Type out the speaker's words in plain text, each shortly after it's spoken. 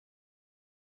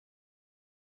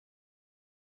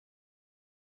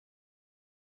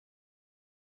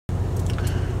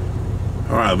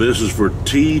Alright, this is for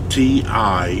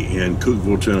TTI in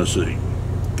Cookeville, Tennessee.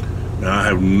 Now, I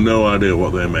have no idea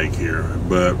what they make here,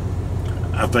 but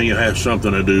I think it has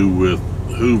something to do with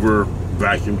Hoover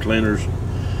vacuum cleaners.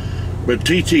 But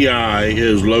TTI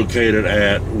is located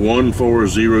at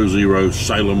 1400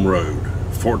 Salem Road,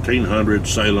 1400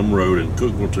 Salem Road in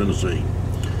Cookeville, Tennessee.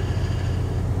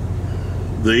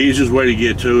 The easiest way to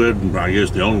get to it, and I guess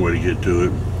the only way to get to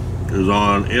it, is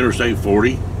on Interstate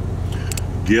 40.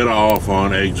 Get off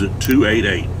on exit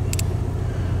 288,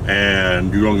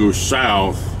 and you're going to go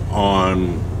south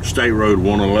on State Road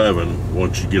 111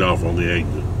 once you get off on the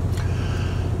exit.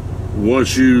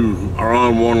 Once you are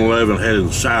on 111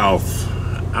 heading south,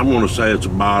 I'm going to say it's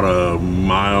about a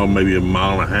mile, maybe a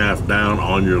mile and a half down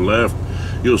on your left.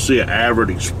 You'll see an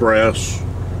Averitt Express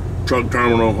truck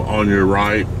terminal on your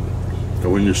right.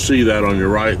 And when you see that on your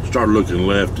right, start looking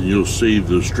left and you'll see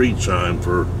the street sign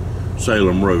for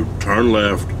Salem Road. Turn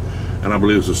left, and I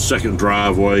believe it's the second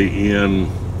driveway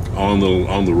in on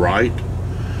the right,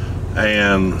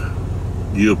 and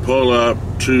you pull up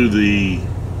to the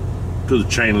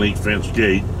chain link fence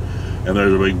gate, and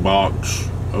there's a big box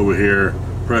over here.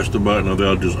 Press the button and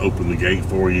they'll just open the gate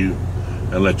for you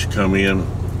and let you come in.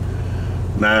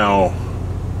 Now,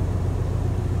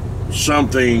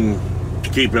 something to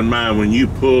keep in mind when you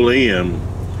pull in,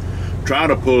 try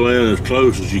to pull in as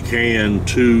close as you can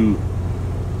to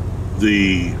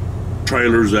the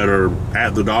trailers that are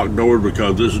at the dock doors,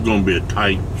 because this is going to be a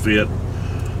tight fit.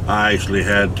 I actually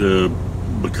had to,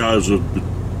 because of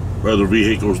other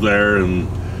vehicles there, and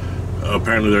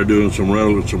apparently they're doing some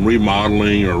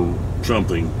remodeling or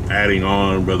something, adding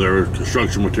on, but there are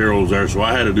construction materials there, so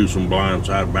I had to do some blind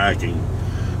side backing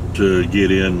to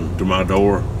get into my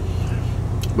door.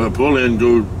 But pull in,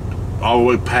 go all the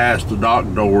way past the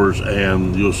dock doors,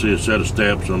 and you'll see a set of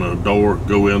steps and a door.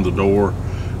 Go in the door,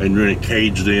 and you're in a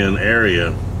caged in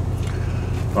area.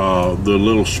 The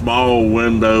little small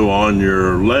window on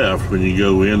your left when you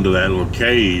go into that little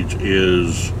cage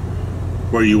is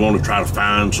where you want to try to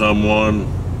find someone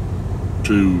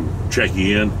to check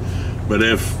you in. But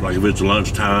if it's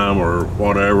lunchtime or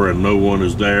whatever and no one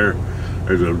is there,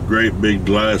 there's a great big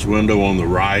glass window on the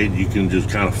right. You can just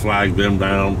kind of flag them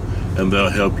down and they'll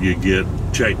help you get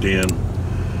checked in.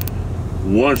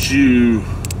 Once you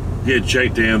get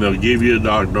checked in, they'll give you a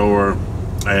dock door,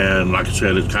 and like I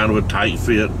said, it's kind of a tight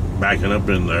fit backing up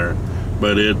in there,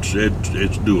 but it's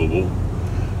doable.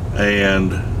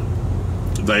 And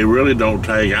they really don't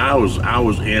take, I was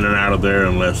in and out of there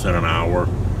in less than an hour.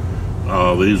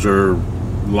 These are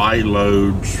light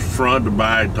loads, front to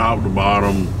back, top to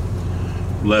bottom,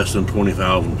 less than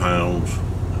 20,000 pounds.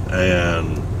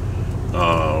 And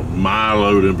my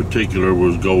load in particular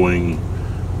was going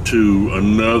to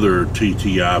another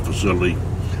TTI facility.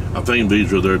 I think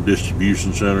these are their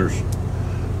distribution centers,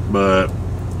 but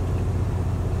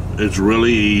it's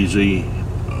really easy.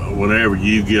 Whenever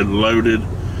you get loaded,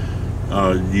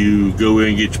 you go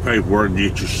in, get your paperwork,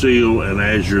 get your seal, and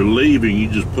as you're leaving, you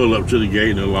just pull up to the gate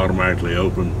and it'll automatically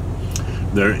open.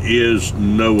 There is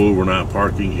no overnight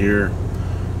parking here.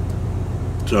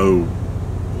 So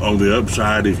on the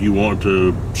upside, if you want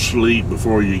to sleep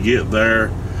before you get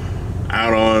there,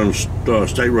 out on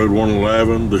State Road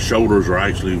 111, the shoulders are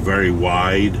actually very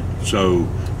wide. So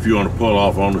if you want to pull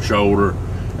off on the shoulder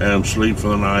and sleep for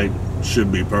the night,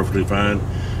 should be perfectly fine.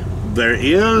 There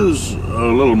is a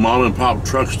little mom and pop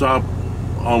truck stop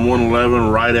on 111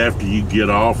 right after you get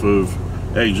off of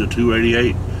exit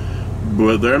 288,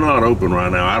 but they're not open right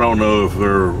now. I don't know if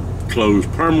they're closed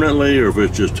permanently or if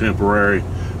it's just temporary,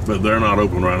 but they're not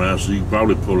open right now, so you can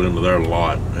probably pull into their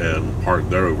lot and park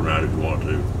there overnight if you want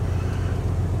to.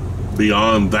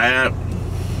 Beyond that,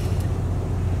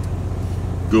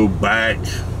 go back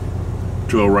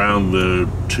to around the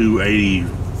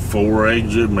 284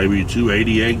 exit, maybe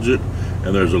 280 exit,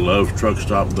 and there's a Love's truck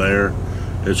stop there.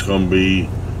 It's going to be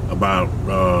about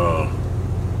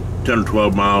 10 or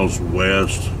 12 miles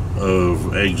west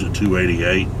of exit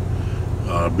 288.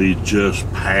 Be just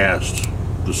past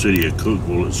the city of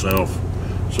Cookeville itself,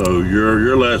 so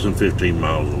you're less than 15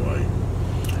 miles away.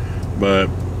 But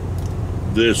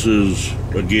this is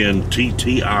again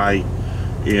TTI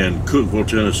in Cookeville,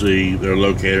 Tennessee. They're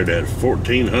located at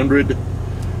 1400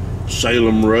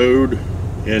 Salem Road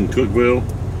in Cookeville.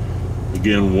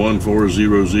 Again,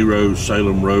 1400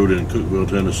 Salem Road in Cookeville,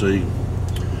 Tennessee.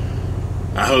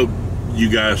 I hope you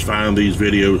guys find these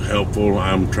videos helpful.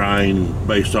 I'm trying,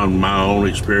 based on my own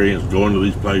experience going to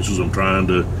these places, I'm trying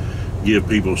to give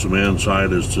people some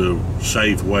insight as to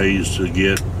safe ways to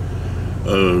get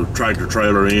a tractor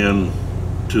trailer in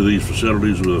to these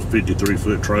facilities with a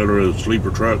 53-foot trailer, a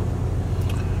sleeper truck.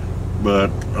 But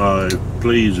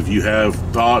please, if you have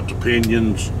thoughts,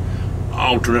 opinions,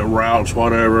 alternate routes,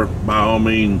 whatever, by all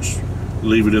means,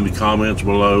 leave it in the comments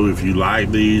below. If you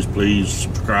like these, please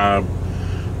subscribe.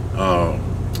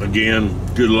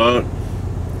 Again, good luck,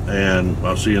 and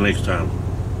I'll see you next time.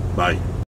 Bye.